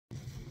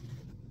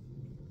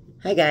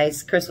Hi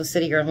guys, Chris with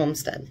City Girl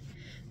Homestead.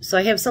 So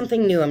I have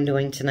something new I'm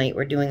doing tonight.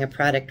 We're doing a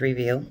product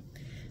review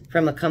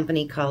from a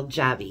company called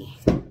Javy.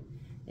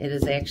 It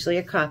is actually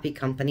a coffee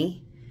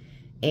company,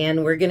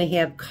 and we're going to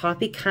have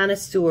coffee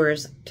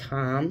connoisseurs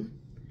Tom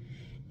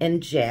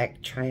and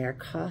Jack try our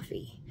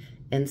coffee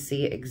and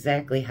see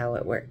exactly how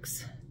it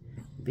works.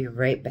 Be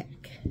right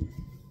back.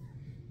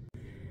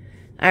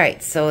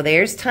 Alright, so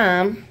there's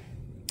Tom,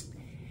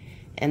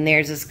 and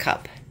there's his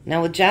cup.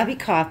 Now with Javy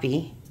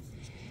Coffee,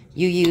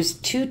 you use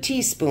 2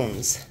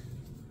 teaspoons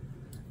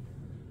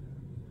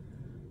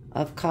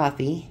of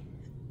coffee.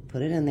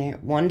 Put it in there.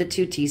 1 to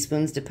 2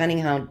 teaspoons, depending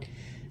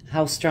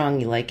how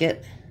strong you like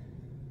it.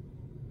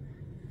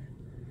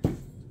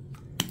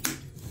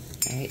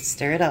 Alright,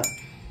 stir it up.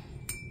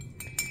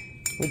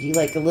 Would you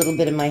like a little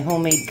bit of my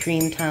homemade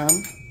cream, Tom?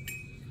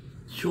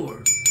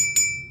 Sure.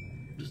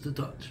 Just a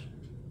touch.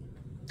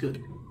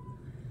 Good.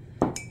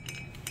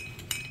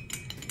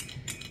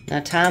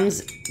 Now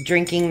Tom's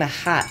drinking the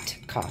hot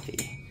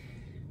coffee.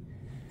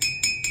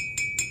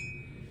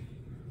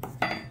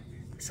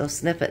 So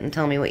sniff it and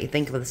tell me what you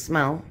think of the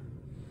smell.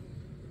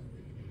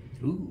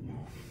 Ooh.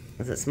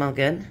 Does it smell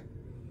good?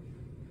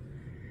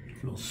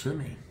 Real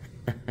simmy.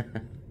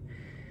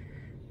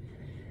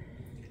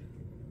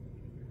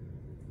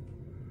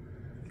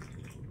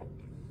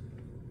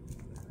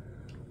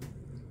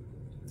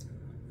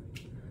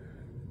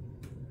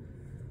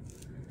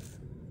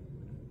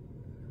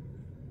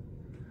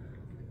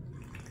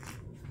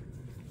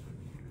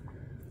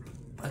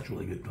 That's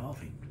really good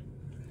coffee.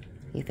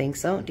 You think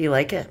so? Do you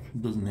like it?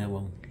 It doesn't have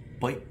a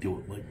bite to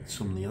it like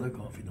some of the other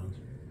coffee does.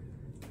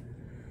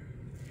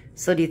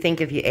 So do you think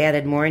if you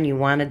added more and you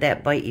wanted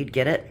that bite, you'd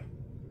get it?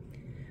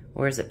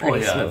 Or is it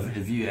pretty smooth?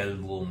 If you added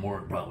a little more,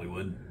 it probably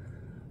would.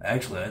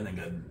 Actually, I think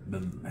I'd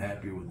been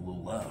happier with a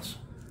little less,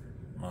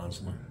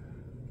 honestly.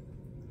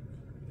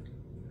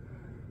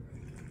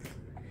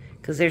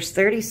 Because there's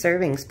 30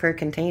 servings per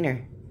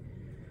container.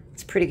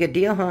 It's a pretty good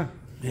deal, huh?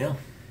 Yeah.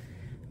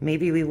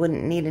 Maybe we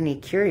wouldn't need any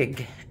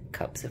Keurig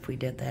cups if we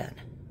did that.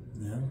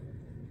 Yeah.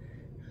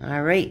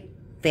 All right.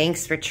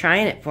 Thanks for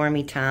trying it for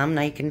me, Tom.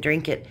 Now you can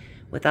drink it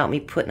without me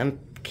putting a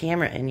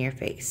camera in your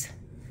face.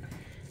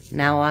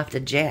 Now off to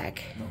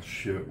Jack. I'll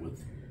share it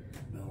with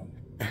Bill.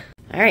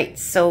 All right.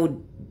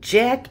 So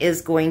Jack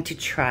is going to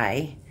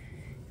try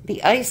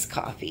the iced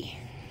coffee,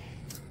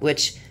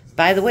 which,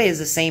 by the way, is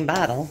the same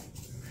bottle.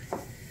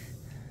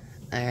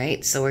 All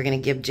right. So we're going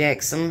to give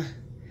Jack some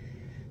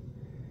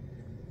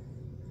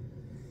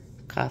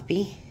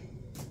coffee.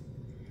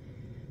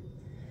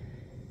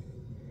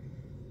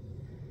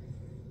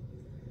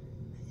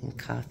 And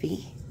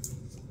coffee.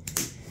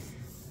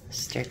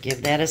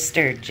 Give that a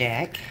stir,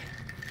 Jack.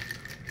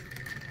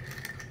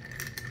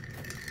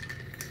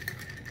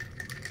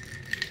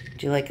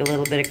 Do you like a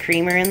little bit of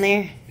creamer in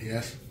there?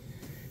 Yes.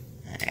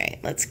 All right,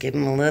 let's give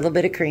him a little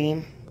bit of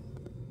cream.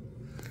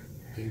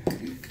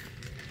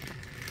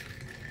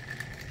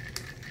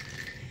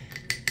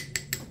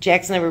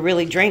 Jack's never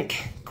really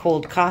drank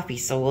cold coffee,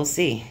 so we'll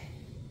see.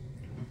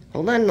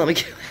 Hold on, let me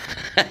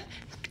get...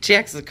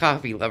 Jack's a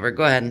coffee lover.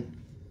 Go ahead.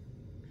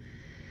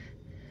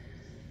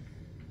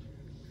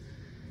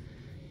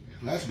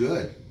 That's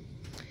good.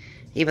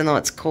 Even though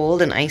it's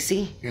cold and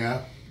icy?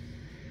 Yeah.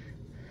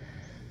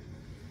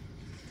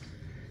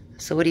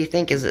 So what do you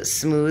think? Is it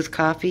smooth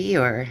coffee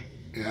or?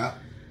 Yeah.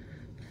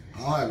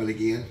 I'll have it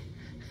again.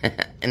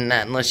 And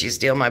not unless you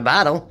steal my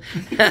bottle.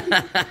 Okay.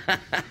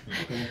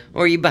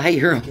 Or you buy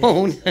your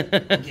own.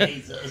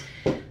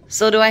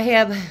 So do I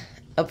have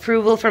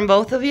approval from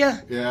both of you?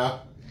 Yeah.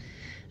 All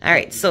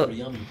right, so Pretty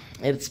yummy.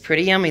 it's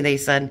pretty yummy, they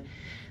said.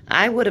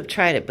 I would have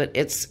tried it, but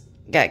it's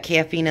got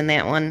caffeine in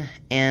that one,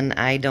 and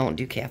I don't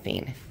do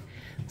caffeine.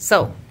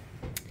 So,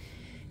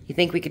 you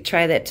think we could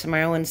try that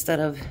tomorrow instead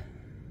of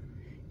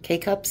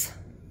K-Cups?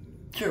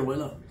 Sure, why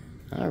not?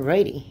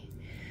 Alrighty.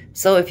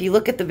 So if you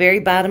look at the very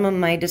bottom of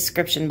my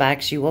description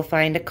box, you will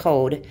find a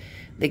code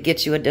that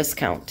gets you a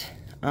discount.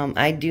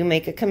 I do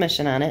make a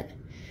commission on it,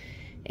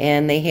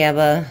 and they have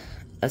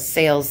a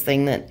sales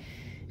thing that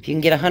if you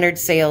can get 100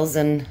 sales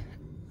in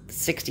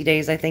 60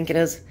 days, I think it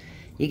is,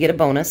 you get a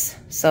bonus.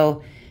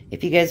 So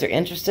if you guys are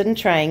interested in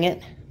trying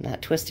it,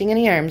 not twisting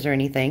any arms or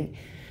anything,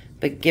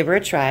 but give her a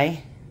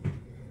try.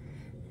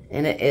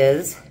 And it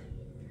is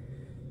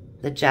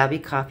the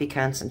Javy Coffee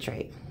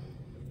Concentrate.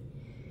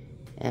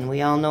 And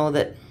we all know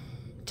that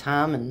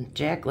Tom and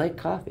Jack like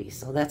coffee,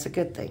 so that's a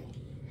good thing.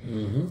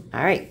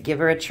 All right, give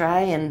her a try,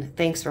 and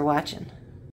thanks for watching.